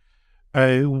Legnica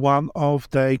one of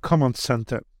the command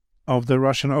center of the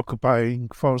Russian occupying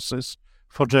forces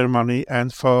for Germany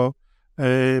and for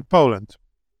Poland.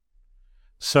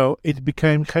 So it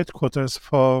became headquarters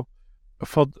for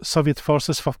Soviet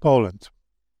forces for Poland.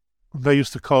 They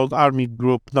used to call it Army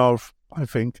Group North, I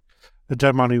think.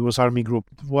 Germany was Army Group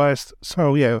West.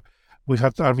 So yeah, we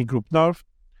had Army Group North,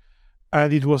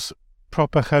 and it was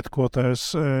proper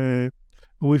headquarters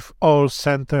with all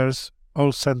center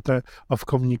of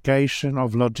communication,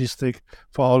 of logistics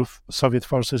for all Soviet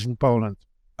forces in Poland.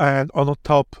 And on the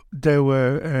top, there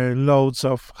were loads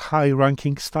of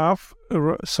high-ranking staff,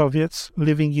 Soviets,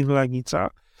 living in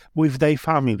Legnica with their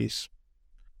families.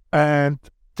 And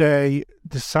they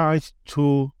decide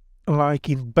to, like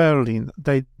in Berlin,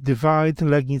 they divide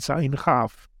Legnica in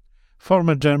half.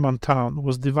 Former German town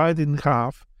was divided in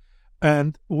half,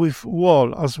 and with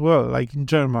wall as well, like in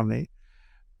Germany.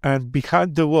 And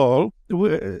behind the wall,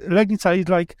 Legnica is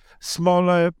like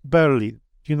smaller Berlin,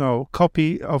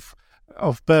 copy of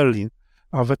Berlin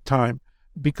of the time,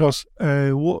 because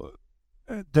the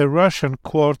Russian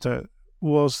quarter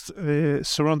was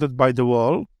surrounded by the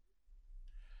wall,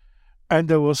 and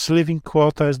there was living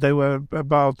quarters. They were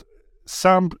about,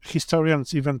 some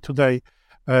historians even today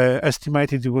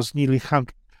estimated it was nearly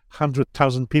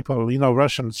 100,000 people,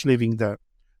 Russians living there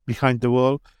behind the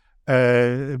wall,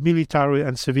 military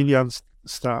and civilian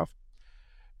staff.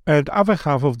 And other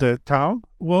half of the town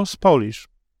was Polish.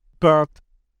 But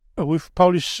with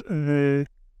Polish,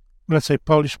 let's say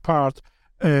Polish part,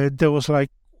 there was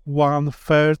like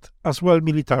 1/3 as well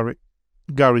military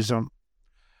garrison,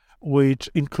 which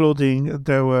including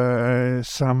there were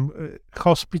some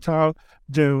hospital,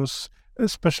 there was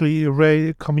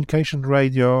especially communication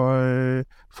radio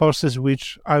forces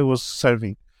which I was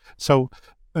serving. So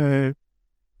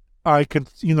I can,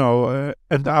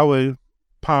 and our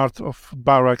part of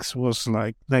barracks was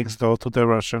like next door to the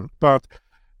Russian. But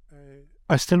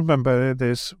I still remember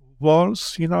there's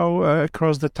walls,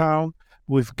 across the town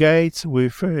with gates,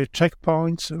 with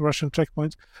checkpoints, Russian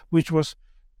checkpoints, which was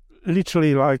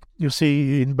literally like you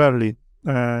see in Berlin.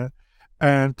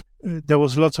 And there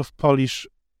was lots of Polish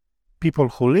people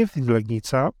who lived in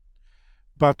Legnica,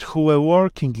 but who were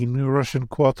working in the Russian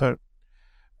quarter,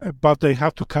 but they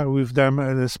have to carry with them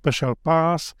a special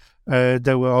pass.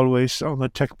 They were always on a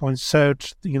checkpoint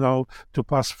search, to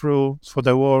pass through for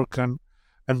their work and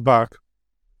back.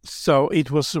 So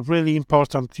it was a really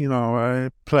important,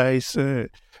 place,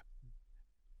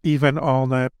 even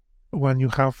on when you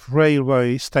have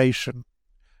railway station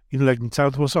in Legnica.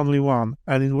 It was only one,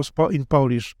 and it was in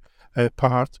Polish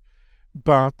part,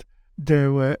 but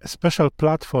there were a special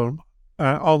platform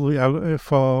only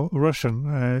for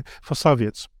Russian, for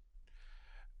Soviets.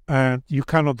 And you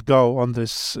cannot go on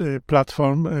this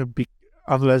platform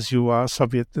unless you are a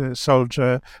Soviet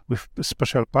soldier with a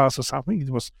special pass or something. It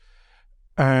was,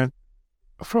 and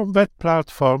from that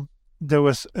platform there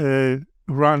was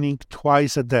running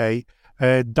twice a day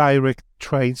direct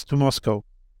trains to Moscow.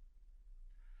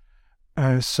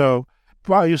 So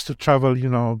I used to travel,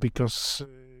 because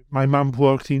my mom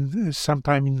worked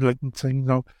sometime in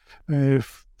Legnica,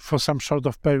 for some sort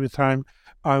of period of time.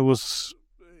 I was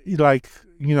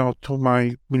to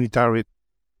my military,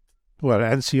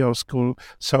 NCO school,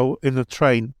 so in a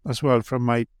train as well from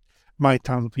my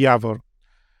town, Yavor.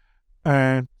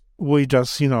 And we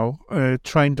just,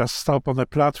 train just stopped on the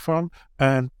platform,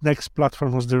 and next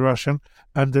platform was the Russian,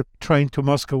 and the train to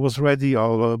Moscow was ready,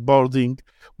 all boarding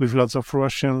with lots of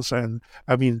Russians, and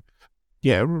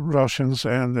Russians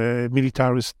and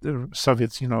militarists,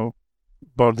 Soviets,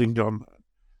 boarding on.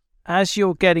 As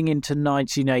you're getting into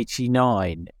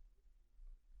 1989,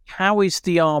 how is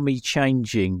the army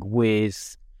changing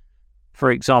with,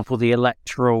 for example, the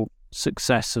electoral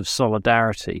success of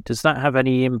Solidarity? Does that have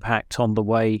any impact on the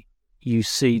way you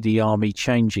see the army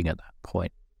changing at that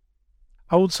point?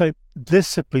 I would say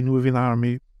discipline within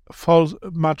army falls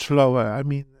much lower.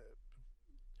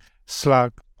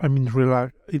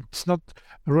 Relax. It's not,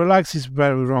 relax is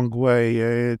very wrong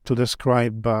way to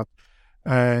describe, but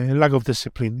lack of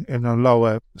discipline in a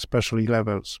lower, especially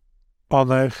levels. On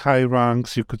the high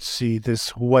ranks, you could see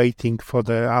this waiting for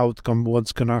the outcome,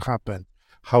 what's going to happen,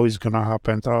 how it's going to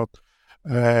happen.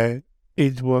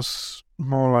 It was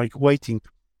more like waiting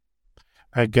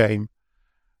a game.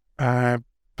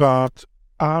 But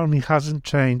army hasn't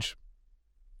changed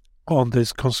on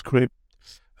this conscript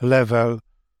level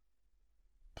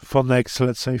for next,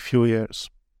 let's say, few years.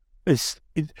 It's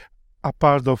a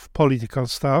part of political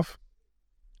stuff.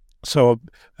 So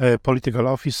political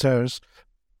officers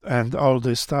and all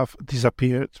this stuff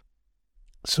disappeared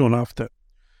soon after.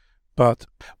 But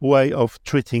way of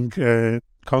treating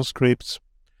conscripts,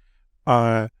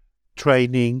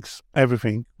 trainings,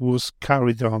 everything was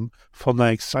carried on for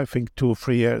next, I think, 2 or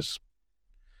 3 years.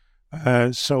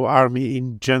 So army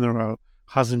in general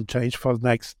hasn't changed for the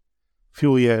next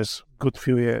few years, good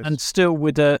few years. And still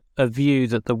with a view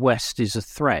that the West is a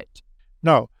threat?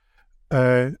 No.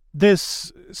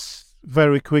 This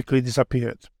very quickly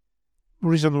disappeared.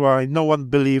 Reason why no one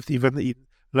believed even in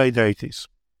late 80s.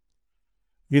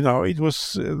 It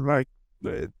was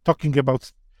talking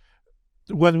about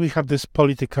when we had this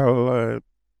political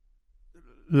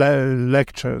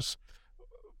lectures,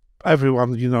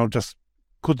 everyone, just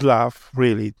could laugh,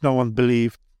 really. No one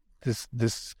believed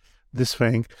this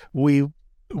thing.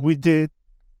 We did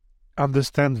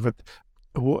understand that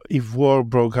if war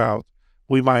broke out,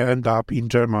 we might end up in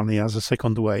Germany as a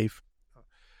second wave.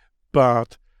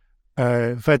 But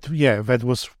that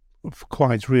was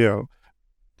quite real.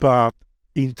 But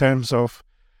in terms of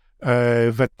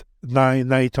that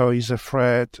NATO is a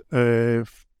threat in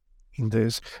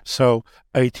this, so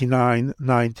 89,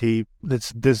 90,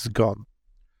 this is gone.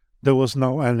 There was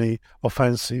no any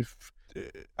offensive.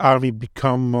 Army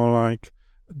become more like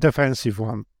defensive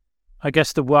one. I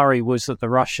guess the worry was that the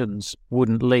Russians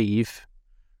wouldn't leave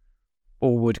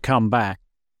or would come back.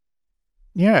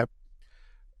 Yeah.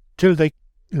 Till they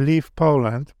leave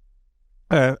Poland,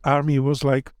 army was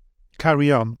like,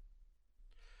 carry on.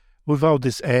 Without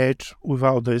this edge,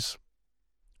 without this,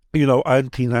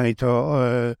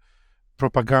 anti-NATO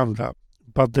propaganda.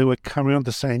 But they were carrying on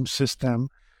the same system,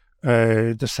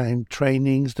 the same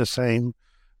trainings, the same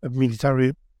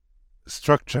military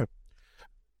structure,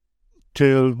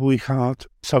 till we had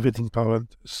Soviet in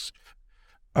Poland.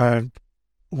 And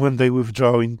when they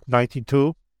withdraw in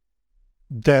 92,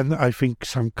 then I think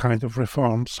some kind of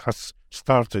reforms has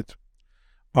started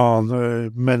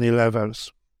on many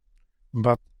levels.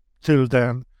 But till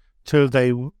then, till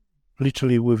they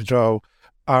literally withdraw,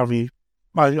 army,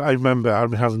 I remember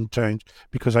army hasn't changed,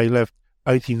 because I left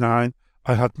 89.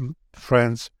 I had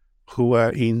friends who were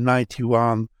in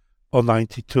 91 or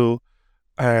 92,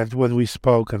 and when we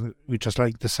spoke, and we just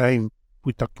like the same,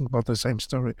 we're talking about the same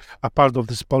story. A part of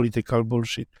this political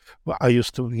bullshit, I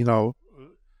used to,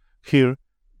 hear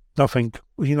nothing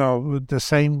the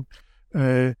same,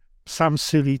 some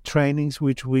silly trainings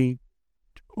which we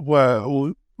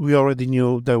already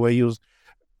knew they were used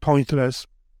pointless.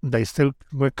 They still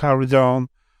were carried on,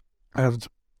 and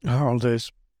all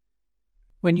this.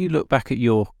 When you look back at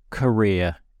your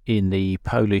career in the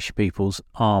Polish People's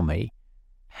Army,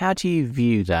 how do you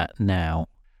view that now?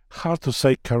 Hard to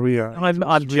say career.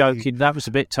 I'm joking. That was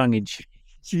a bit tongue-in-cheek.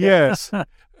 Yes.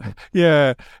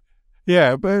 Yeah.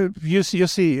 But you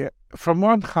see, from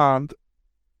one hand,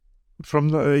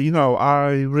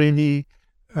 I really,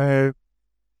 I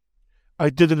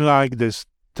didn't like this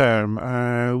term,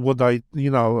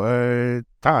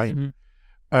 time.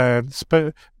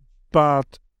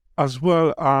 But as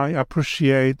well, I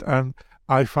appreciate and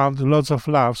I found lots of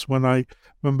laughs when I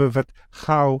remember that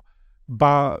how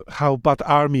bad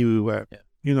army we were,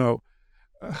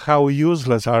 how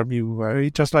useless army we were.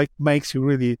 It just makes you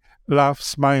really laugh,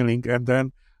 smiling, and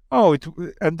then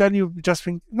you just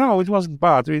think, no, it wasn't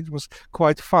bad. It was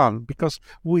quite fun because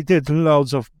we did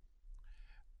loads of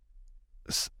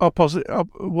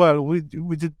we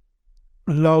did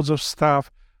loads of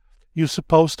stuff you're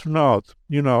supposed to not.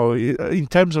 In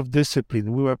terms of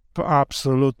discipline, we were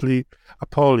absolutely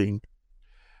appalling.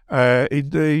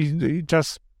 It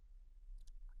just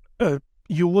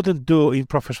you wouldn't do in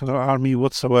professional army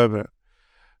whatsoever,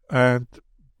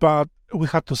 but we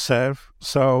had to serve.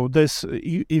 So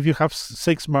if you have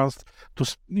 6 months to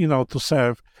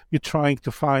serve, you're trying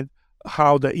to find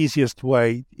how the easiest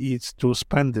way is to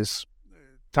spend this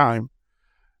time,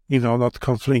 not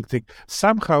conflicting.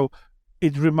 Somehow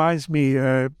it reminds me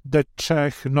the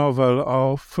Czech novel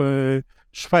of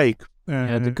Švejk.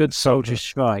 The Good Soldier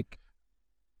Švejk.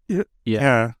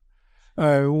 Yeah.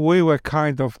 We were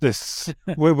kind of this.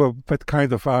 We were that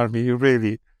kind of army,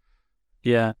 really.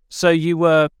 Yeah. So you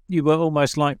were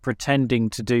almost like pretending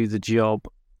to do the job.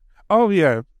 Oh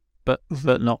yeah, but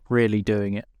not really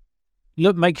doing it.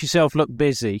 Make yourself look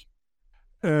busy.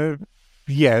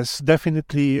 Yes,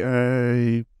 definitely.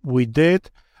 We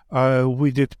did.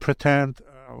 We did pretend,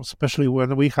 especially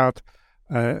when we had.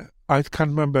 I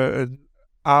can't remember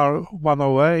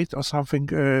R108 or something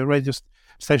radio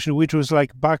station, which was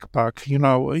like backpack.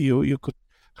 You could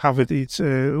have it. It's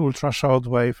ultra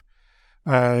shortwave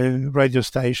radio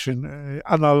station,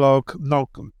 analog, no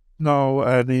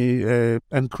any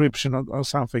encryption or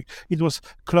something. It was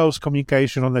close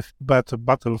communication on a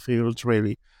battlefield,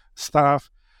 really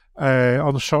stuff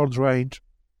on short range,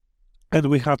 and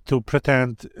we had to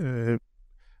pretend,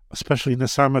 especially in the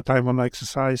summertime on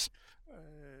exercise,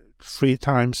 3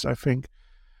 times I think.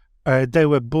 They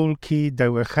were bulky, they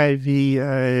were heavy,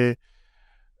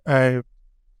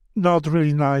 not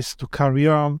really nice to carry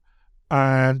on,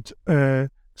 and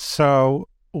so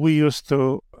we used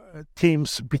to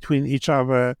teams between each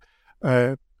other.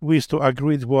 We used to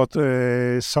agree what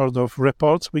sort of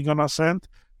reports we're gonna send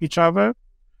each other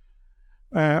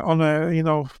on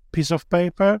a piece of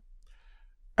paper,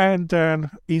 and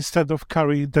then instead of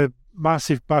carrying the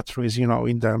massive batteries,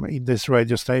 in this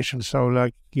radio station. So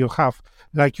you have,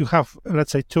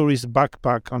 let's say, tourist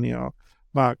backpack on your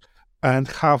back, and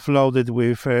half loaded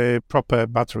with proper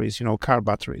batteries, car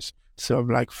batteries. So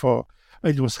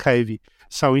it was heavy.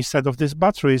 So instead of these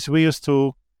batteries, we used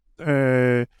to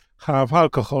have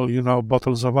alcohol,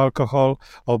 bottles of alcohol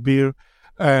or beer,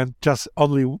 and just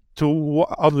only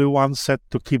one set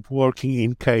to keep working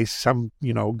in case some,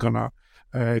 gonna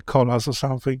call us or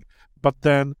something. But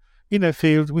then in a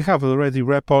field, we have already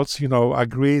reports,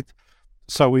 agreed.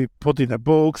 So we put in the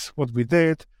books what we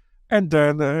did, and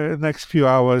then next few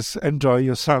hours enjoy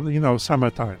your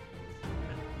summertime.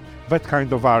 That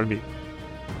kind of army.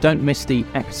 Don't miss the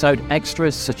episode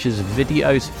extras such as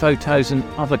videos, photos, and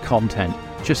other content.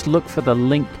 Just look for the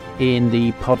link in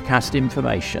the podcast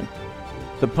information.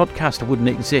 The podcast wouldn't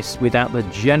exist without the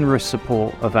generous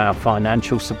support of our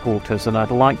financial supporters, and I'd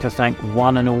like to thank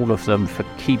one and all of them for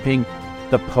keeping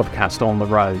the podcast on the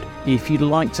road. If you'd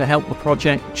like to help the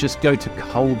project, just go to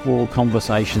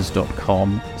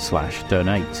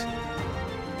coldwarconversations.com/donate.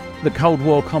 The Cold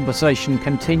War conversation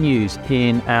continues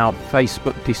in our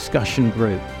Facebook discussion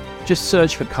group. Just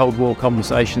search for Cold War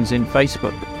Conversations in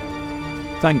Facebook.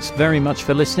 Thanks very much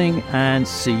for listening, and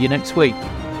see you next week.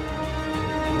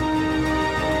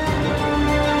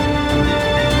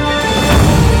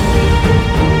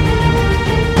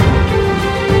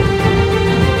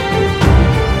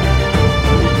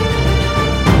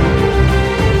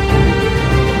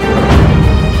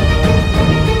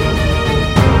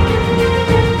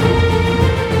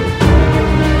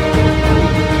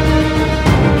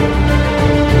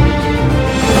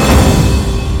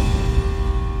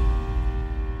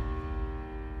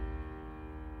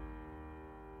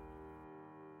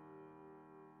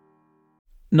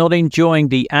 Not enjoying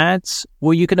the ads?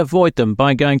 Well, you can avoid them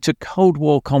by going to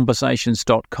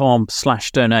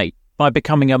coldwarconversations.com/donate. By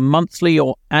becoming a monthly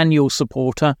or annual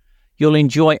supporter, you'll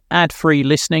enjoy ad-free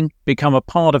listening, become a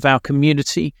part of our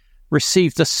community,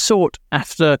 receive the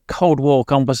sought-after Cold War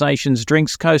Conversations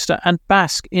drinks coaster, and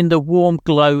bask in the warm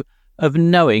glow of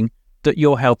knowing that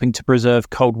you're helping to preserve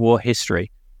Cold War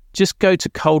history. Just go to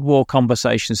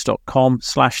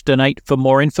coldwarconversations.com/donate for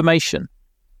more information.